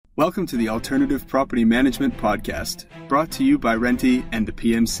Welcome to the Alternative Property Management Podcast, brought to you by Renty and the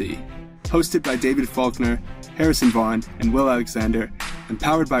PMC. Hosted by David Faulkner, Harrison Vaughn, and Will Alexander, and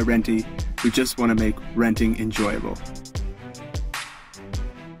powered by Renty, who just want to make renting enjoyable.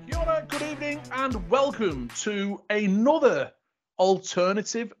 Kia ora, good evening, and welcome to another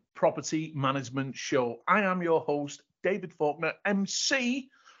Alternative Property Management Show. I am your host, David Faulkner, MC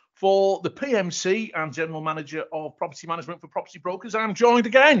for the PMC and General Manager of Property Management for Property Brokers. I'm joined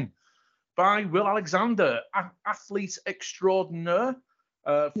again by Will Alexander, athlete extraordinaire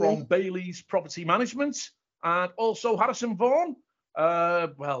from Bailey's Property Management, and also Harrison Vaughan.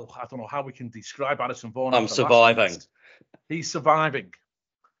 Well, I don't know how we can describe Harrison Vaughan. I'm surviving. He's surviving.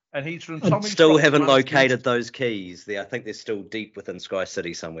 And he's from Tommy's Still Property haven't Management. located those keys. I think they're still deep within Sky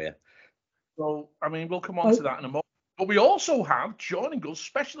City somewhere. So, I mean, we'll come on to that in a moment. But we also have joining us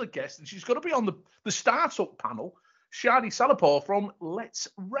special guest, and she's going to be on the startup panel, Shadi Salehpour from Let's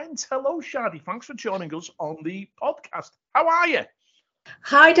Rent. Hello, Shadi. Thanks for joining us on the podcast. How are you?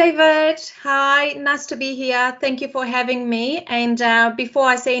 Hi, David. Hi, nice to be here. Thank you for having me. And before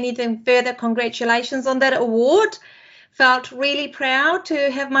I say anything further, congratulations on that award. Felt really proud to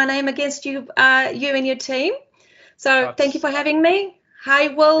have my name against you, you and your team. So thank you for having me. Hi,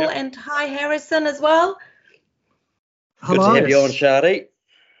 Will, and hi, Harrison as well. Good to have you on, Shadi.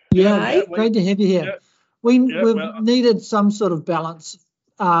 Yeah, great to have you here. We've needed some sort of balance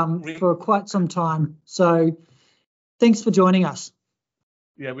for quite some time. So thanks for joining us.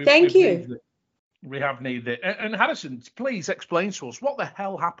 Yeah, Thank you. We have needed it. And Harrison, please explain to us what the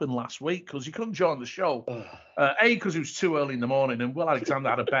hell happened last week, because you couldn't join the show. Because it was too early in the morning, and Will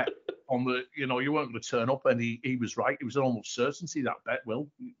Alexander had a bet on you weren't going to turn up, and he was right. It was an almost certainty, that bet, Will.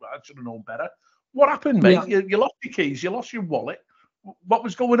 I should have known better. What happened, mate? Yeah. You lost your keys, you lost your wallet. What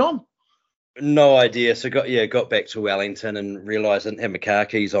was going on? No idea. So got back to Wellington and realised I didn't have my car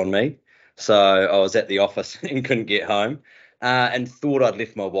keys on me. So I was at the office and couldn't get home. And thought I'd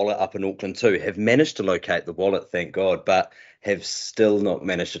left my wallet up in Auckland too. Have managed to locate the wallet, thank God, but have still not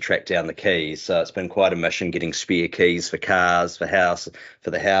managed to track down the keys. So it's been quite a mission getting spare keys for cars, for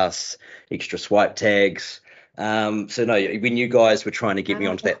the house, extra swipe tags. So no, when you guys were trying to get me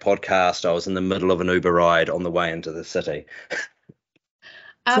onto that podcast, I was in the middle of an Uber ride on the way into the city.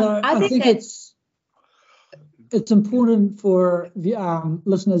 So I think it's important for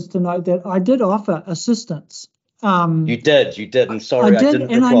listeners to note that I did offer assistance. You did, and sorry, I didn't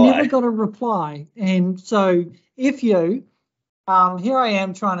reply. And I never got a reply. And so if you, here I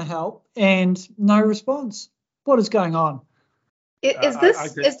am trying to help, and no response. What is going on? Is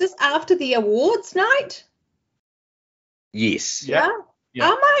this after the awards night? Yes. Yeah.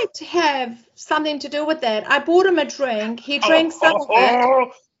 I might have something to do with that. I bought him a drink. He drank some of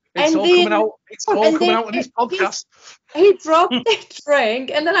it. It's all coming out in this podcast. He dropped that drink,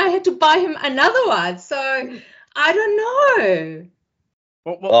 and then I had to buy him another one. So I don't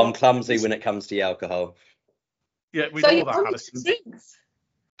know. I'm clumsy when it comes to alcohol. Yeah, we know that,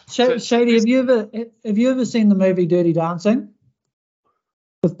 Harrison. Shady, have you ever seen the movie Dirty Dancing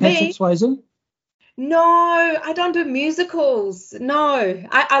with Patrick Swayze? No, I don't do musicals. No,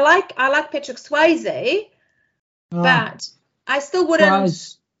 I like Patrick Swayze, but I still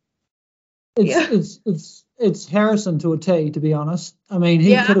wouldn't. It's Harrison to a T, to be honest. I mean,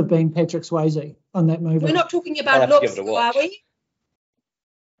 he could have been Patrick Swayze on that movie. We're not talking about looks, are we?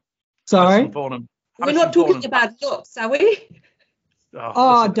 Sorry? We're not talking about looks, are we?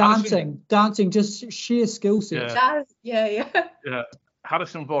 Dancing, just sheer skill set. Yeah.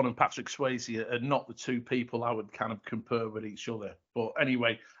 Harrison Vaughan and Patrick Swayze are not the two people I would kind of compare with each other. But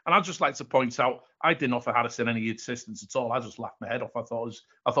anyway, and I'd just like to point out, I didn't offer Harrison any assistance at all. I just laughed my head off. I thought it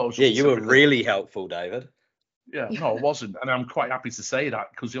was. Yeah, you were really helpful, David. Yeah, no, it wasn't, and I'm quite happy to say that,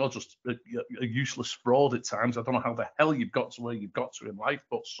 because you're just a useless fraud at times. I don't know how the hell you've got to where you've got to in life,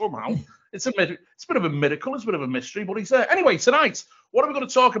 but somehow it's a bit of a miracle, it's a bit of a mystery, but he's there. Anyway, tonight, what are we going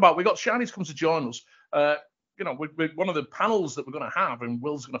to talk about? We got Shani's come to join us. With one of the panels that we're going to have, and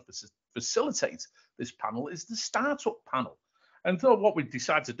Will's going to facilitate this panel, is the startup panel. And so what we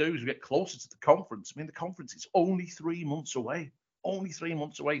decided to do is we get closer to the conference. I mean, the conference is only 3 months away.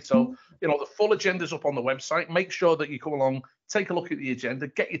 So, the full agenda's up on the website. Make sure that you come along, take a look at the agenda,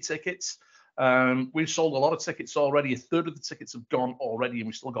 get your tickets. We've sold a lot of tickets already. A third of the tickets have gone already, and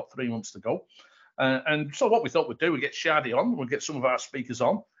we've still got 3 months to go. And so what we thought we'd do, we'd get Shadi on, we'll get some of our speakers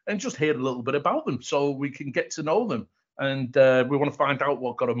on, and just hear a little bit about them so we can get to know them. And we want to find out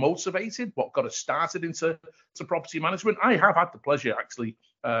what got her motivated, what got her started into property management. I have had the pleasure, actually,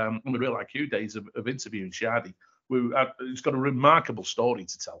 in the Real IQ days of interviewing Shadi. He's got a remarkable story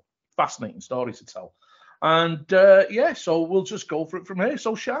to tell, fascinating story to tell. And so we'll just go for it from here.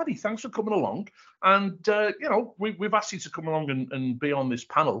 So Shadi, thanks for coming along. And we've asked you to come along and be on this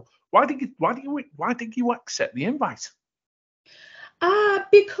panel. Why did you accept the invite?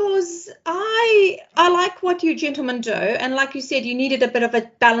 Because I like what you gentlemen do, and like you said, you needed a bit of a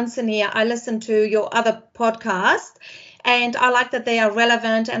balance in here. I listened to your other podcast, and I like that they are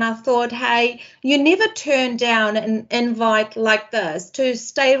relevant. And I thought, hey, you never turn down an invite like this to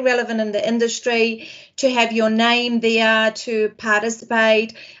stay relevant in the industry, to have your name there, to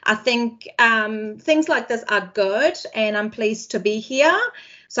participate. I think things like this are good, and I'm pleased to be here.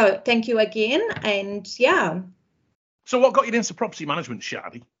 So thank you again, and yeah. So what got you into property management,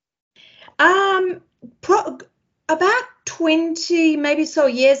 Shadi? About 20 maybe so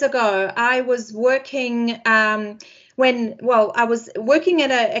years ago, I was working I was working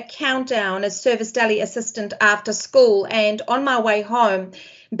at a countdown as service deli assistant after school, and on my way home,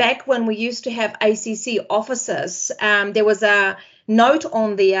 back when we used to have ACC offices, there was a note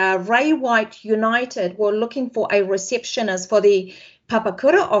on there, Ray White United were looking for a receptionist for the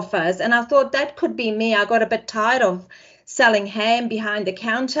Papakura office, and I thought that could be me. I got a bit tired of selling ham behind the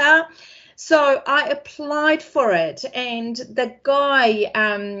counter, so I applied for it. And the guy,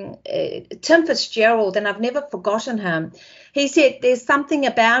 Tim Fitzgerald, and I've never forgotten him, he said, there's something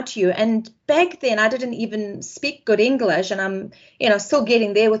about you. And back then I didn't even speak good English, and I'm still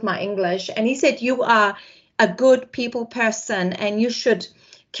getting there with my English. And he said, you are a good people person, and you should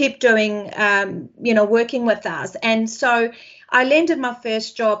keep doing working with us. And so I landed my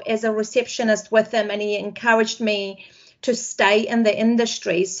first job as a receptionist with him, and he encouraged me to stay in the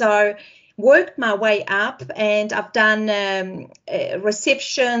industry. So worked my way up, and I've done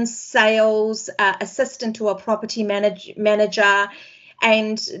reception, sales, assistant to a property manager,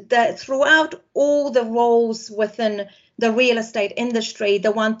 and throughout all the roles within the real estate industry,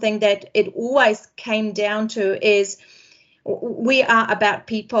 the one thing that it always came down to is we are about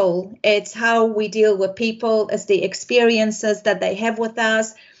people. It's how we deal with people. It's the experiences that they have with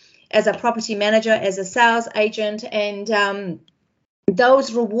us as a property manager, as a sales agent, and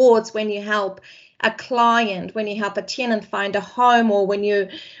those rewards when you help a client, when you help a tenant find a home, or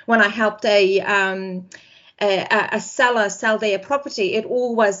when I helped a seller sell their property, it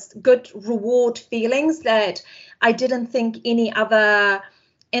all was good reward feelings that I didn't think any other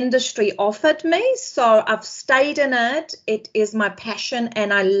industry offered me. So I've stayed in it. It is my passion,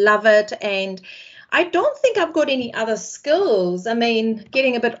 and I love it. And I don't think I've got any other skills. I mean,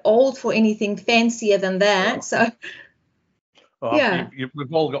 getting a bit old for anything fancier than that. So well, yeah,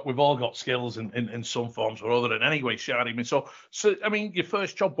 we've all got skills in some forms or other. And anyway, Shadi, I mean, so I mean, your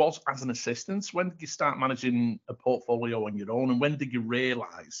first job was as an assistant. When did you start managing a portfolio on your own, and when did you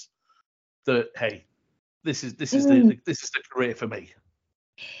realise that, hey, this is the career for me?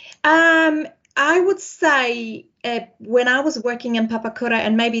 I would say when I was working in Papakura,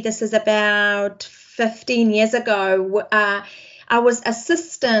 and maybe this is about 15 years ago, I was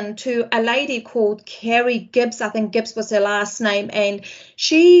assistant to a lady called Carrie Gibbs. I think Gibbs was her last name. And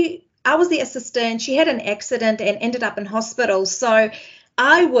I was the assistant. She had an accident and ended up in hospital. So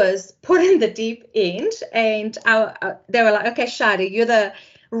I was put in the deep end, and they were like, okay, Shadi, you're the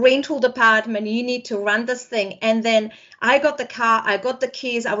rental department, you need to run this thing. And then I got the car, I got the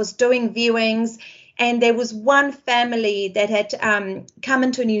keys, I was doing viewings, and there was one family that had come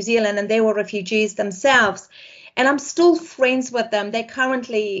into New Zealand, and they were refugees themselves, and I'm still friends with them. They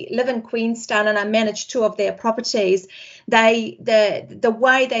currently live in Queenstown, and I manage 2 of their properties. The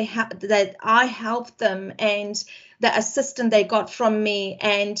way that I helped them, and the assistance they got from me,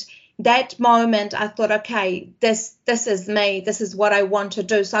 and that moment I thought, okay, this is me. This is what I want to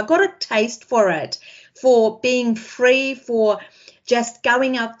do. So I got a taste for it, for being free, for just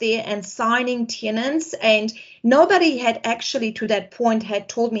going out there and signing tenants. And nobody had actually to that point had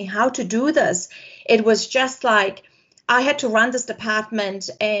told me how to do this. It was just like I had to run this department,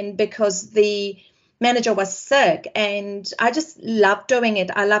 and because the manager was sick, and I just loved doing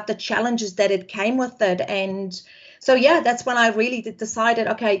it. I loved the challenges that it came with it. And so, yeah, that's when I really decided,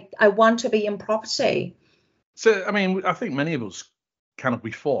 okay, I want to be in property. So, I mean, I think many of us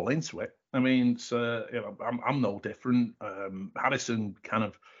we fall into it. I mean, so, I'm no different. Harrison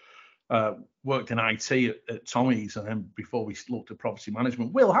worked in IT at Tommy's, and then before we looked at property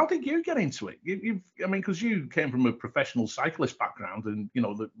management. Will, how did you get into it? Because you came from a professional cyclist background, and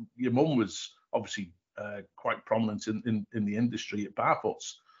your mum was obviously quite prominent in the industry at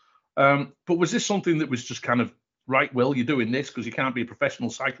Barfoot's. But was this something that was just right, Will, you're doing this because you can't be a professional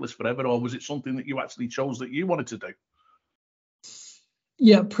cyclist forever, or was it something that you actually chose that you wanted to do?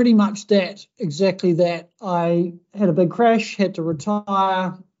 Yeah, pretty much that, exactly that. I had a big crash, had to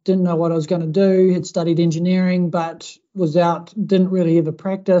retire, didn't know what I was going to do, had studied engineering, but was out, didn't really ever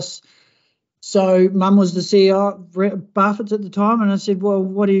practice. So Mum was the CEO of Barfoot's at the time, and I said, well,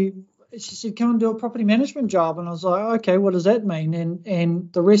 she said, come and do a property management job. And I was like, okay, what does that mean?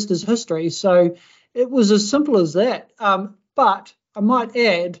 And the rest is history. So it was as simple as that. But I might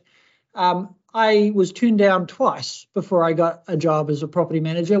add, I was turned down twice before I got a job as a property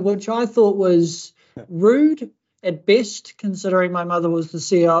manager, which I thought was rude at best, considering my mother was the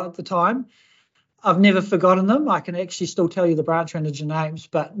CEO at the time. I've never forgotten them. I can actually still tell you the branch manager names,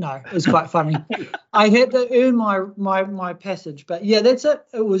 but no, it was quite funny. I had to earn my passage. But yeah, that's it.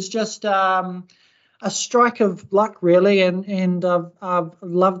 It was just a strike of luck, really, and I've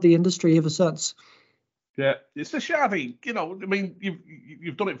loved the industry ever since. Yeah, it's a Shadi. You know, I mean,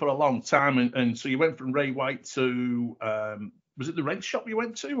 you've done it for a long time, and so you went from Ray White to was it the rent shop you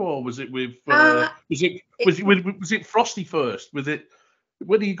went to, or was it with was it Frosty first? Was it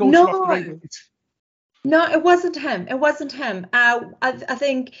where do you go to after Ray White? No, it wasn't him. It wasn't him. I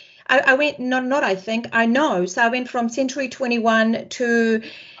think I went. Not. I think I know. So I went from Century 21 to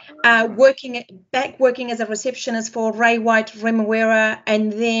working as a receptionist for Ray White Remuera,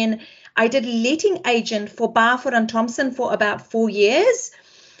 and then I did letting agent for Barfoot and Thompson for about 4 years.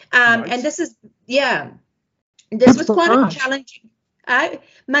 Nice. And this was quite a challenging.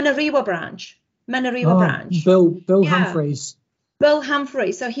 Manariwa branch. Bill Humphreys. Bill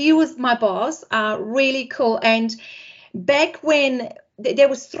Humphrey. So he was my boss, really cool. And back when there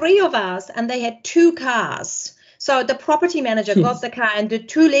was 3 of us and they had 2 cars. So the property manager got the car and the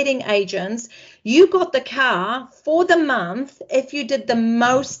 2 letting agents, you got the car for the month if you did the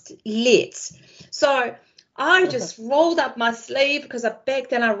most lets. So I just rolled up my sleeve because back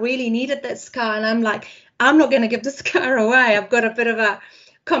then I really needed this car. And I'm like, I'm not going to give this car away. I've got a bit of a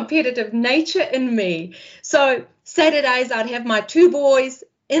competitive nature in me. So Saturdays I'd have my 2 boys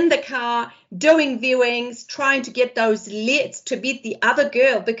in the car doing viewings, trying to get those lets to beat the other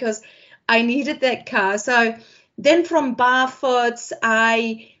girl because I needed that car. So then from Barfoot's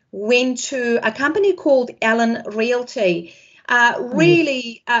I went to a company called Allen Realty.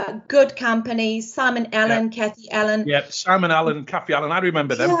 Really good company. Simon Allen, Kathy Allen. Yep, Simon Allen, Kathy Allen. I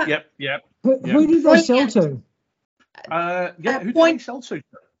remember them. Yep. Who did they sell to? Who did they sell to?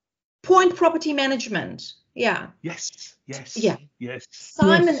 Point Property Management. Yeah. Yes.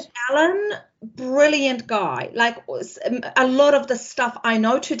 Simon Allen, brilliant guy. Like a lot of the stuff I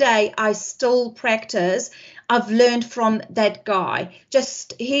know today, I still practice. I've learned from that guy.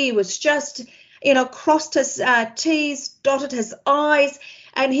 He was just, crossed his T's, dotted his I's,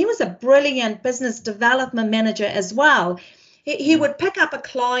 and he was a brilliant business development manager as well. He would pick up a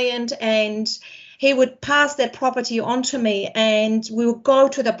client and he would pass that property on to me, and we would go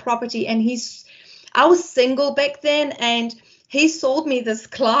to the property, and I was single back then, and he sold me this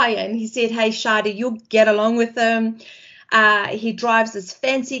client. He said, hey, Shadi, you'll get along with him. He drives this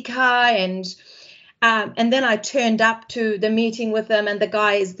fancy car, and then I turned up to the meeting with him, and the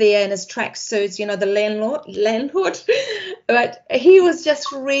guy is there in his tracksuits, the landlord. But he was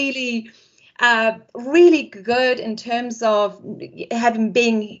just really, really good in terms of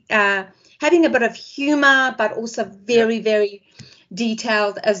having a bit of humor, but also very, very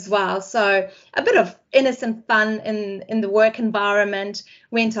detailed as well. So a bit of innocent fun in the work environment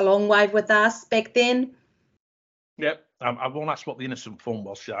went a long way with us back then. Yep. I won't ask what the innocent fun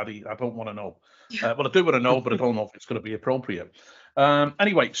was, Shadi. I don't want to know. Well, I do want to know, but I don't know if it's going to be appropriate.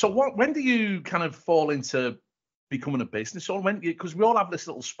 Anyway, so when do you kind of fall into becoming a business owner? Because we all have this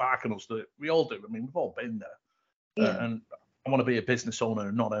little spark in us that we all do. I mean, we've all been there. And I want to be a business owner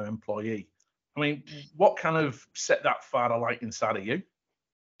and not an employee. I mean, what kind of set that fire alight inside of you?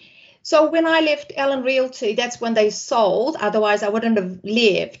 So when I left Allen Realty, that's when they sold. Otherwise, I wouldn't have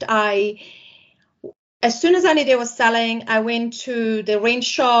left. As soon as I knew they were selling, I went to the rent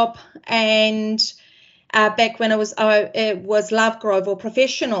shop, and back when it was Lovegrove or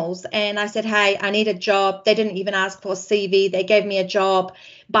Professionals, and I said, hey, I need a job. They didn't even ask for a CV. They gave me a job.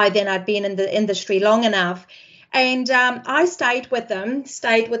 By then, I'd been in the industry long enough. And I stayed with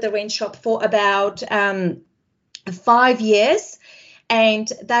the rent shop for about 5 years.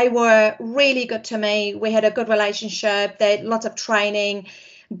 And they were really good to me. We had a good relationship. They had lots of training.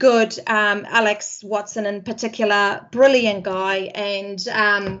 Good. Alex Watson in particular, brilliant guy. And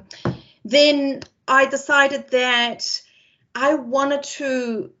then I decided that I wanted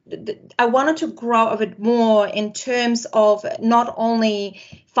to grow a bit more in terms of not only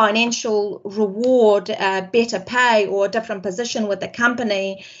financial reward, better pay, or a different position with the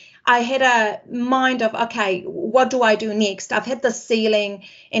company. I had a mind of, okay, what do I do next? I've hit the ceiling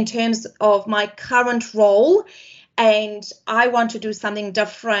in terms of my current role, and I want to do something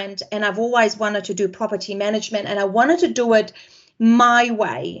different. And I've always wanted to do property management, and I wanted to do it my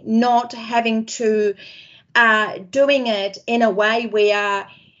way, not having to doing it in a way where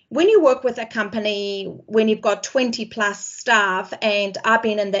when you work with a company, when you've got 20 plus staff, and I've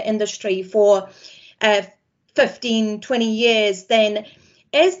been in the industry for 15, 20 years, then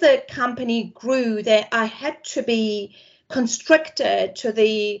as the company grew, that I had to be constricted to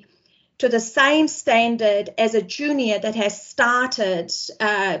the same standard as a junior that has started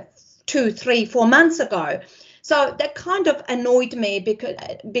 2, 3, 4 months ago. So that kind of annoyed me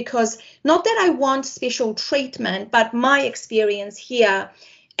because not that I want special treatment, but my experience here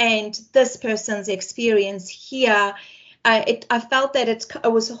and this person's experience here, I felt that it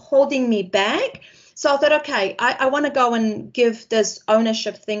was holding me back. So I thought, okay, I want to go and give this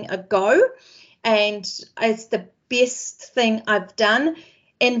ownership thing a go. And it's the best thing I've done.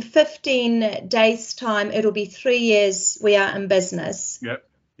 In 15 days' time, it'll be 3 years we are in business. Yeah.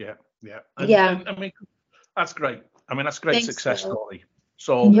 And I mean, that's great. I mean, that's a great Thanks, success Phil. story.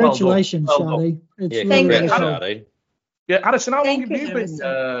 So Congratulations, well done. Shadi. It's Yeah, really congrats, awesome. Shadi. Yeah, Addison, how long Thank have you, you been?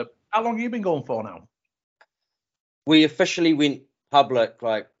 Harrison. How long have you been going for now? We officially went public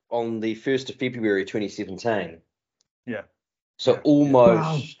like on the 1st of February 2017. Yeah. So Yeah.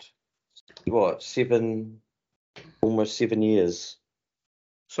 almost almost 7 years.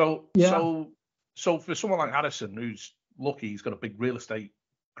 So Yeah. so for someone like Addison, who's lucky, he's got a big real estate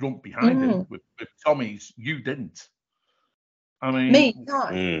grunt behind him. With Tommy's, you didn't. I mean, Me, no.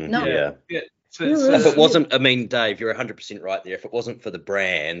 Yeah. So, If it wasn't, I mean, Dave, you're 100% right there. If it wasn't for the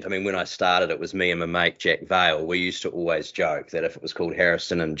brand, I mean, when I started, it was me and my mate Jack Vale. We used to always joke that if it was called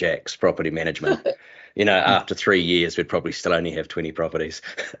Harrison and Jack's Property Management, after 3 years, we'd probably still only have 20 properties.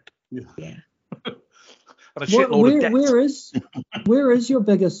 Yeah. And a shitload of debt. Where is your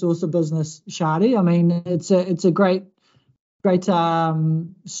biggest source of business, Shadi? I mean, it's a great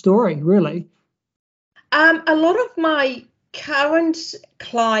story, really. A lot of my current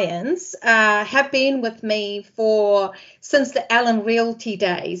clients have been with me since the Allen Realty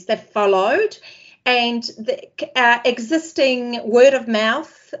days that followed, and the existing word of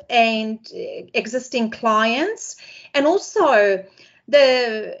mouth and existing clients, and also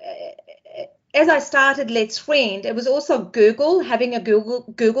as I started Let's Friend, it was also having a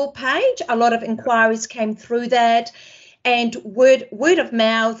Google page. A lot of inquiries came through that. And word of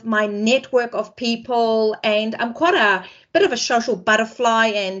mouth, my network of people, and I'm quite a bit of a social butterfly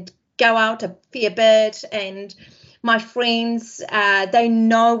and go out a fair bit. And my friends, they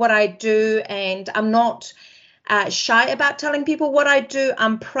know what I do, and I'm not shy about telling people what I do.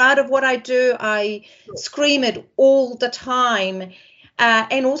 I'm proud of what I do. I scream it all the time.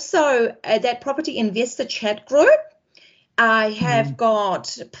 And also that property investor chat group. I have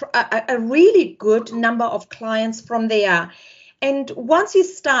got a really good number of clients from there. And once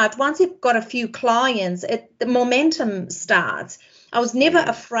you've got a few clients, the momentum starts. I was never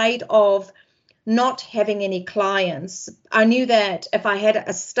afraid of not having any clients. I knew that if I had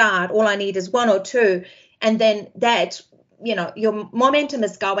a start, all I need is 1 or 2. And then that, your momentum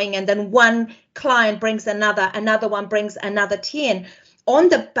is going. And then one client brings another one brings another 10. On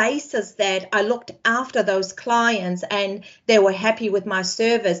the basis that I looked after those clients and they were happy with my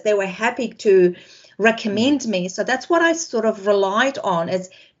service, they were happy to recommend me. So that's what I sort of relied on,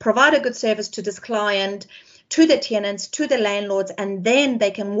 is provide a good service to this client, to the tenants, to the landlords, and then they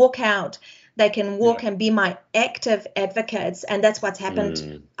can walk out. They can walk and be my active advocates. And that's what's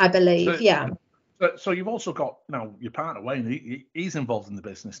happened, I believe. So you've also got now your partner, Wayne. He's involved in the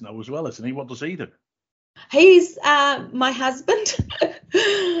business now as well, isn't he? What does he do? He's my husband.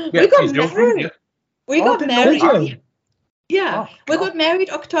 We got married. We got married. Yeah, we got married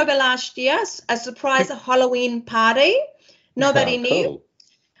October last year. A surprise Halloween party. Nobody knew.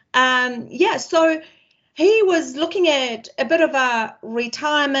 So he was looking at a bit of a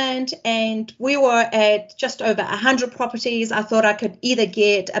retirement, and we were at just over 100 properties. I thought I could either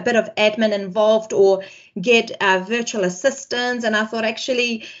get a bit of admin involved or get virtual assistants. And I thought,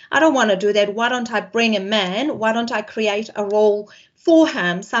 actually, I don't want to do that. Why don't I bring a man? Why don't I create a role for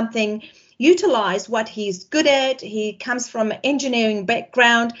him, something, utilize what he's good at. He comes from an engineering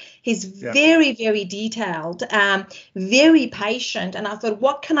background. He's very, very detailed, very patient. And I thought,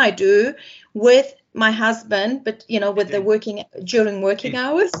 what can I do with my husband, but with the during working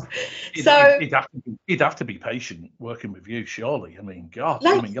hours? He'd have to be patient working with you, surely. I mean, God,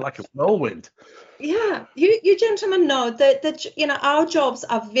 you're like a whirlwind. Yeah, you gentlemen know that our jobs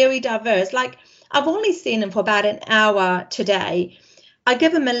are very diverse. Like, I've only seen him for about an hour today. I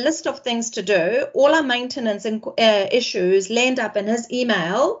give him a list of things to do. All our maintenance and issues land up in his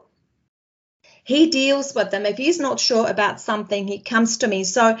email. he deals with them. If he's not sure about something, he comes to me.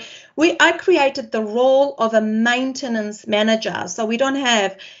 So I created the role of a maintenance manager. So we don't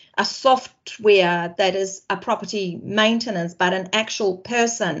have a software that is a property maintenance, but an actual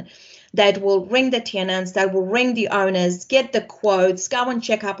person that will ring the tenants, that will ring the owners, get the quotes, go and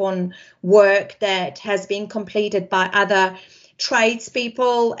check up on work that has been completed by other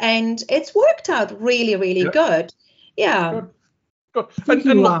tradespeople, and it's worked out really, really good. Yeah. Good. I think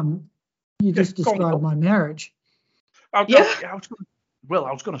you just go on, described my marriage. I was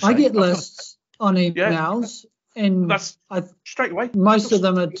going to say. I get lists on emails, and that's straight away. Most of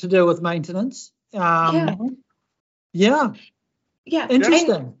them are to do with maintenance. Yeah.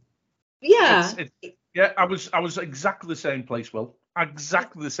 Interesting. I was exactly the same place, Will.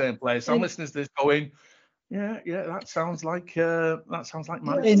 Exactly the same place. I'm listening to this going, that sounds like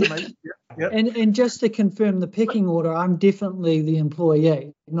marriage to me. And just to confirm the pecking order, I'm definitely the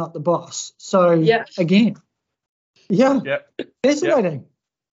employee, not the boss. So again, fascinating.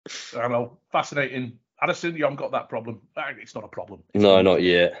 I know, fascinating. I'd assume you haven't got that problem. It's not a problem. No, not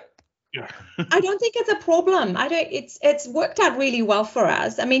yet. Yeah. I don't think it's a problem. It's worked out really well for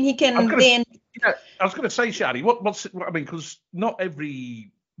us. I mean, he can I was going to say, Shadi, what's it? I mean, because not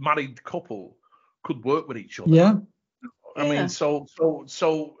every married couple could work with each other. Yeah. I mean, so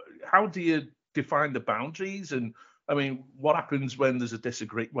how do you define the boundaries? And I mean, what happens when there's a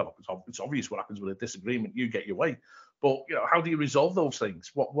disagreement? Well, it's obvious what happens with a disagreement. You get your way, but how do you resolve those things?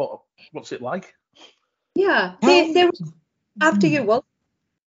 What's it like? Yeah. After you, Will.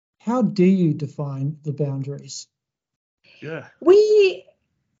 How do you define the boundaries? Yeah. We,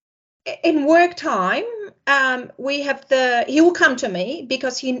 in work time, we have he will come to me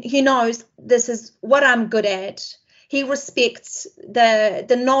because he knows this is what I'm good at. He respects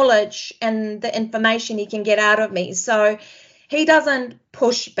the knowledge and the information he can get out of me. So he doesn't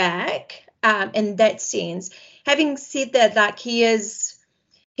push back in that sense. Having said that, like he's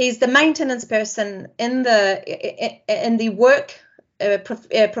the maintenance person in the work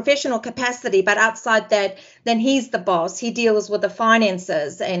professional capacity, but outside that, then he's the boss. He deals with the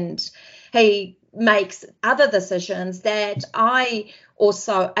finances and he makes other decisions that I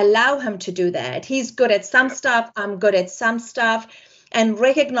also allow him to do that. He's good at some stuff, I'm good at some stuff, and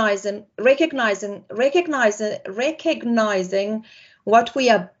recognizing what we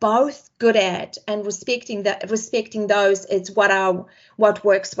are both good at and respecting those is what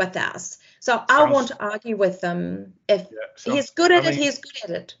works with us. So I won't argue with him. If he's good at it, he's good at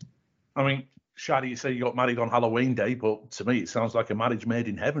it. I mean, Shadi, you say you got married on Halloween Day, but to me it sounds like a marriage made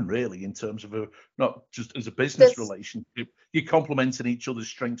in heaven, really, in terms of not just as a business relationship. You're complementing each other's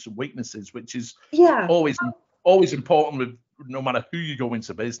strengths and weaknesses, which is always important with no matter who you go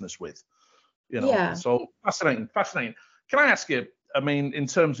into business with. So fascinating. Can I ask you, I mean, in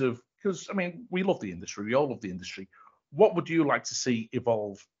terms of, because I mean, we love the industry, we all love the industry. What would you like to see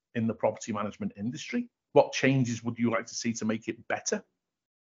evolve in the property management industry? What changes would you like to see to make it better?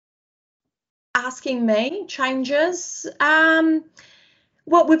 Asking me changes. Well,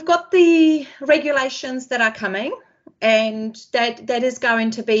 we've got the regulations that are coming, and that is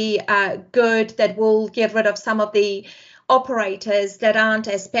going to be good. That will get rid of some of the operators that aren't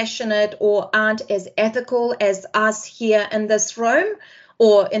as passionate or aren't as ethical as us here in this room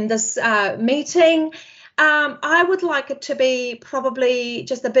or in this meeting. I would like it to be probably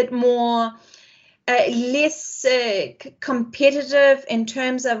just a bit more less competitive in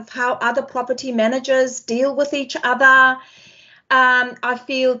terms of how other property managers deal with each other. I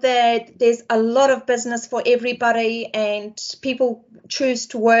feel that there's a lot of business for everybody, and people choose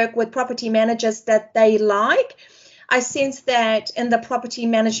to work with property managers that they like. I sense that in the property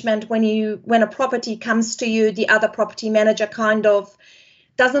management, when a property comes to you, the other property manager kind of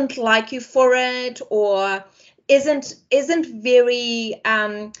doesn't like you for it, or isn't very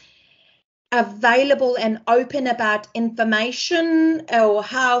available and open about information or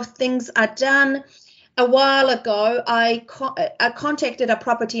how things are done. A while ago, I contacted a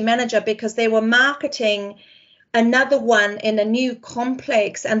property manager because they were marketing another one in a new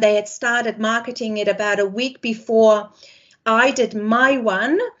complex, and they had started marketing it about a week before I did my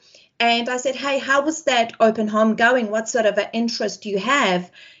one. And I said, hey, how was that open home going? What sort of an interest do you have?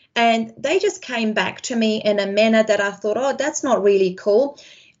 And they just came back to me in a manner that I thought, oh, that's not really cool.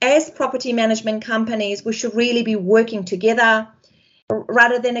 As property management companies, we should really be working together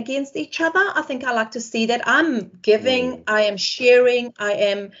rather than against each other. I think I like to see that I'm giving, I am sharing,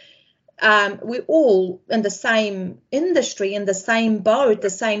 we're all in the same industry, in the same boat,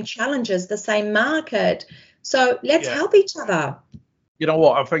 the same challenges, the same market. So let's help each other. You know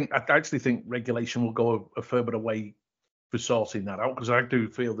what? I actually think regulation will go a fair bit away sorting that out, because I do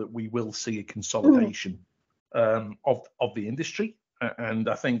feel that we will see a consolidation of the industry, and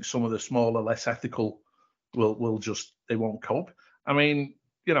I think some of the smaller, less ethical will just, they won't cope. I mean,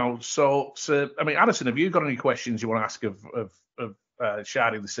 you know, so I mean, Addison, have you got any questions you want to ask of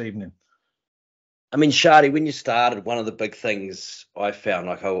Shadi this evening? I mean, Shadi, when you started, one of the big things I found,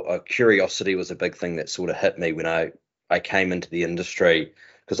 like curiosity was a big thing that sort of hit me when I came into the industry,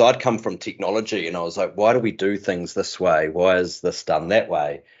 because I'd come from technology and I was like, why do we do things this way? Why is this done that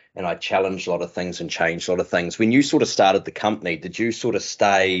way? And I challenged a lot of things and changed a lot of things. When you sort of started the company, did you sort of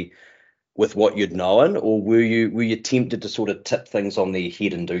stay with what you'd known, or were you tempted to sort of tip things on their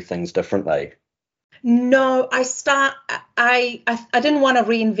head and do things differently? No, I didn't want to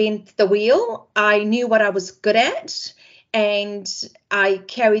reinvent the wheel. I knew what I was good at, and I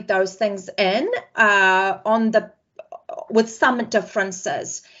carried those things in with some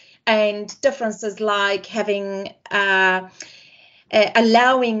differences, and differences like having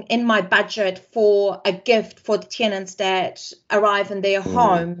allowing in my budget for a gift for the tenants that arrive in their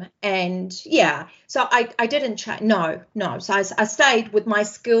home. And so I didn't change. No. So I stayed with my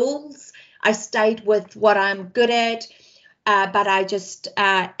skills. I stayed with what I'm good at, but I just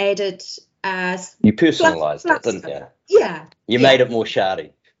added. You personalised it, didn't you? Yeah. You made it more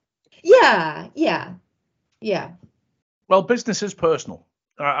Shadi. Yeah. Well, business is personal.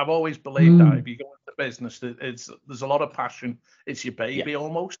 I've always believed that if you go into business, there's a lot of passion. It's your baby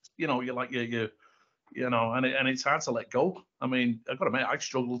almost. You know, you're like you know, and it's hard to let go. I mean, I've got to admit, I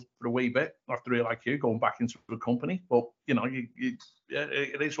struggled for a wee bit after like you going back into the company, but you know,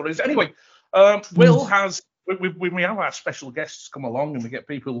 it is what it is. Anyway, Will has when we have our special guests come along and we get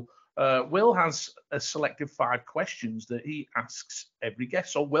people. Will has a selected 5 questions that he asks every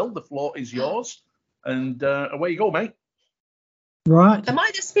guest. So, Will, the floor is yours, and away you go, mate. Right. Am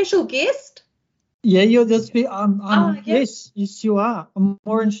I the special guest? Yeah, you're this. Yes, you are. I'm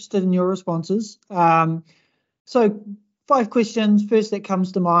more interested in your responses. So 5 questions. First that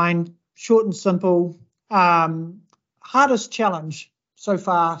comes to mind, short and simple. Hardest challenge so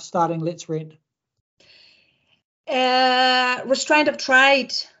far starting Let's Rent? Restraint of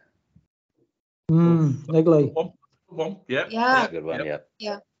trade. Legally. One. Yeah. That's a good one.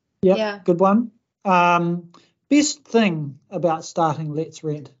 Yeah. Good one. Best thing about starting Let's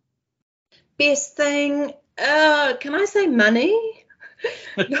Rent? Best thing, can I say money?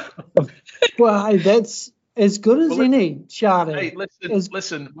 Well, hey, that's as good as any, Shadi. Hey,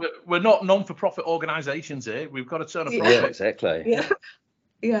 listen, we're not non-for-profit organisations here. We've got to turn a profit. Yeah, exactly.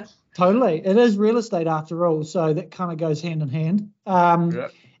 Yeah. Totally. It is real estate after all, so that kind of goes hand in hand.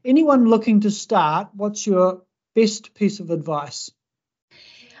 Anyone looking to start, what's your best piece of advice?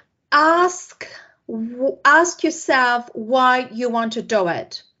 Ask yourself why you want to do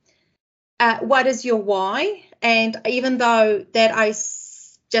it. What is your why? And even though that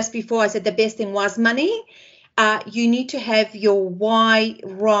just before I said the best thing was money, you need to have your why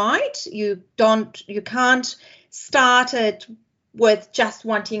right. You can't start it with just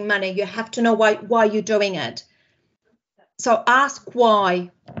wanting money. You have to know why you're doing it. So ask why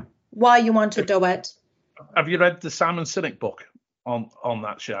you want to do it. Have you read the Simon Sinek book on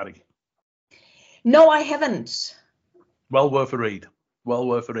that, Shadi? No, I haven't. Well worth a read.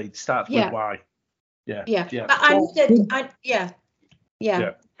 Starts with why. Yeah.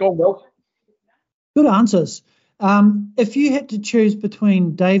 Go on, Will. Good answers. If you had to choose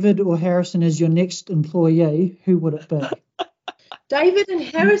between David or Harrison as your next employee, who would it be? David and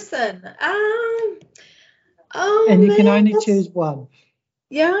Harrison. And you can only choose one.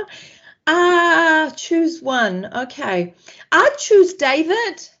 Yeah. Choose one. Okay. I'd choose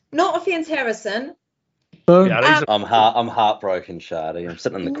David. No offense, Harrison. Yeah, I'm heartbroken, Shadi. I'm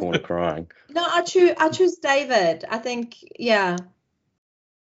sitting in the corner crying. No, I choose David. I think, Good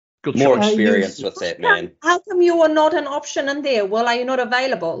more choice. experience with that, man. How come you are not an option in there? Well, are you not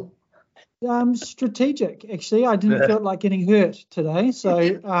available? Strategic, actually. I didn't feel like getting hurt today, so.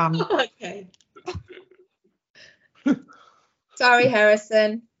 Okay. Sorry,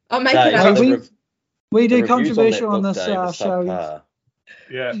 Harrison. I'll make it up. We do controversial on this show.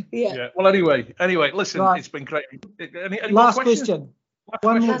 Yeah. Well, anyway, listen, It's been great. Any Last question.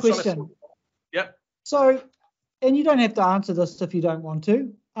 One more question. Yeah. So, and you don't have to answer this if you don't want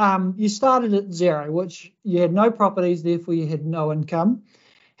to. You started at 0, which you had no properties, therefore you had no income.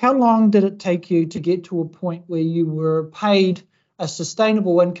 How long did it take you to get to a point where you were paid a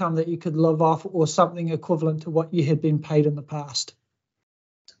sustainable income that you could live off, or something equivalent to what you had been paid in the past?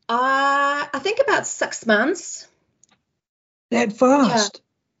 I think about 6 months. That fast?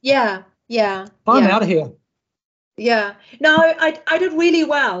 Yeah. I'm out of here. Yeah. No, I did really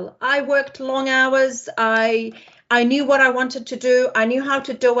well. I worked long hours. I I knew what I wanted to do. I knew how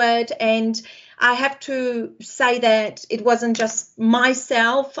to do it. And I have to say that it wasn't just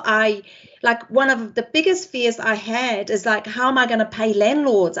myself. One of the biggest fears I had is like, how am I going to pay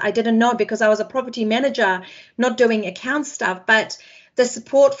landlords? I didn't know because I was a property manager, not doing account stuff. But the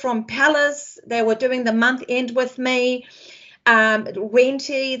support from Palace, they were doing the month end with me.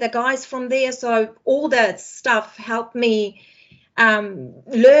 Renty, the guys from there. So all that stuff helped me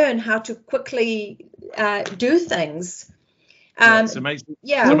learn how to quickly do things. It's amazing.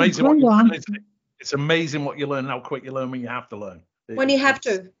 Yeah. It's amazing what you learn. It's amazing what you learn and how quick you learn when you have to learn. When you have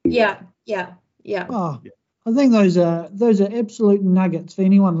to. Yeah. Oh, I think those are absolute nuggets for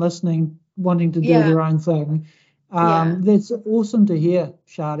anyone listening wanting to do their own thing. That's awesome to hear,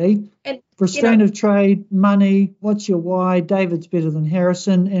 Shadi. And restraint of trade, money, what's your why? David's better than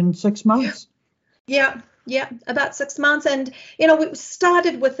Harrison in 6 months. Yeah, about 6 months. And, we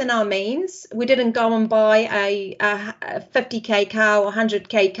started within our means. We didn't go and buy a 50K car or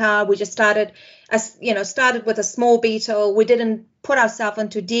 100K car. We just started with a small Beetle. We didn't put ourselves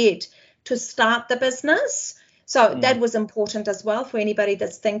into debt to start the business. So that was important as well for anybody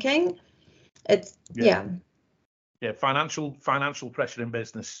that's thinking. Yeah, financial pressure in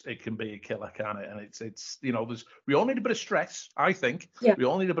business, it can be a killer, can't it? And it's we all need a bit of stress, I think. Yeah. We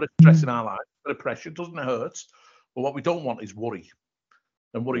all need a bit of stress in our life, a bit of pressure. It doesn't hurt. But what we don't want is worry.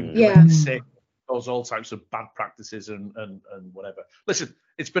 And worry can make you sick, cause all types of bad practices and whatever. Listen,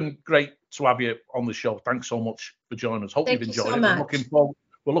 it's been great to have you on the show. Thanks so much for joining us. Hope you've enjoyed it.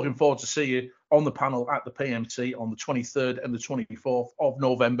 We're looking forward to see you on the panel at the PMC on the 23rd and the 24th of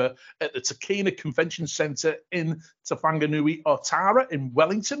November at the Takina Convention Centre in Tafanganui, Otara in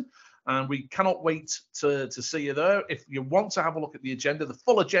Wellington. And we cannot wait to see you there. If you want to have a look at the agenda, the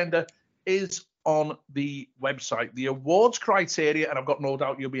full agenda is on the website. The awards criteria, and I've got no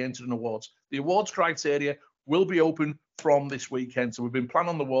doubt you'll be entering awards, the awards criteria will be open from this weekend. So we've been planning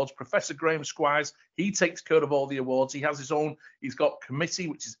on the awards. Professor Graham Squires, he takes care of all the awards. He has his own, he's got a committee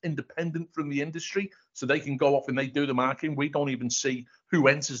which is independent from the industry, so they can go off and they do the marking. We don't even see who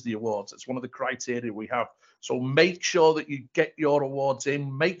enters the awards. It's one of the criteria we have. So make sure that you get your awards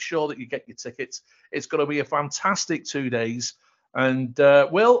in. Make sure that you get your tickets. It's going to be a fantastic 2 days. And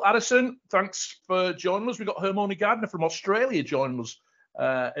Will Addison, thanks for joining us. We've got Hermione Gardner from Australia joining us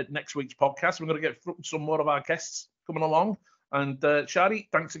at next week's podcast. We're going to get some more of our guests coming along. And Shadi,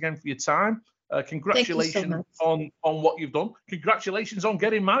 thanks again for your time. Congratulations on what you've done. Congratulations on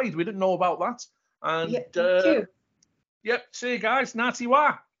getting married. We didn't know about that. And thank you. Yep, see you guys. Nati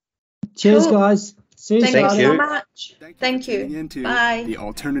wa. Cheers, guys. See you. Thank you so much. Thank you. Into Bye. The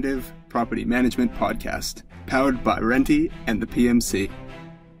Alternative Property Management Podcast, powered by Renty and the PMC.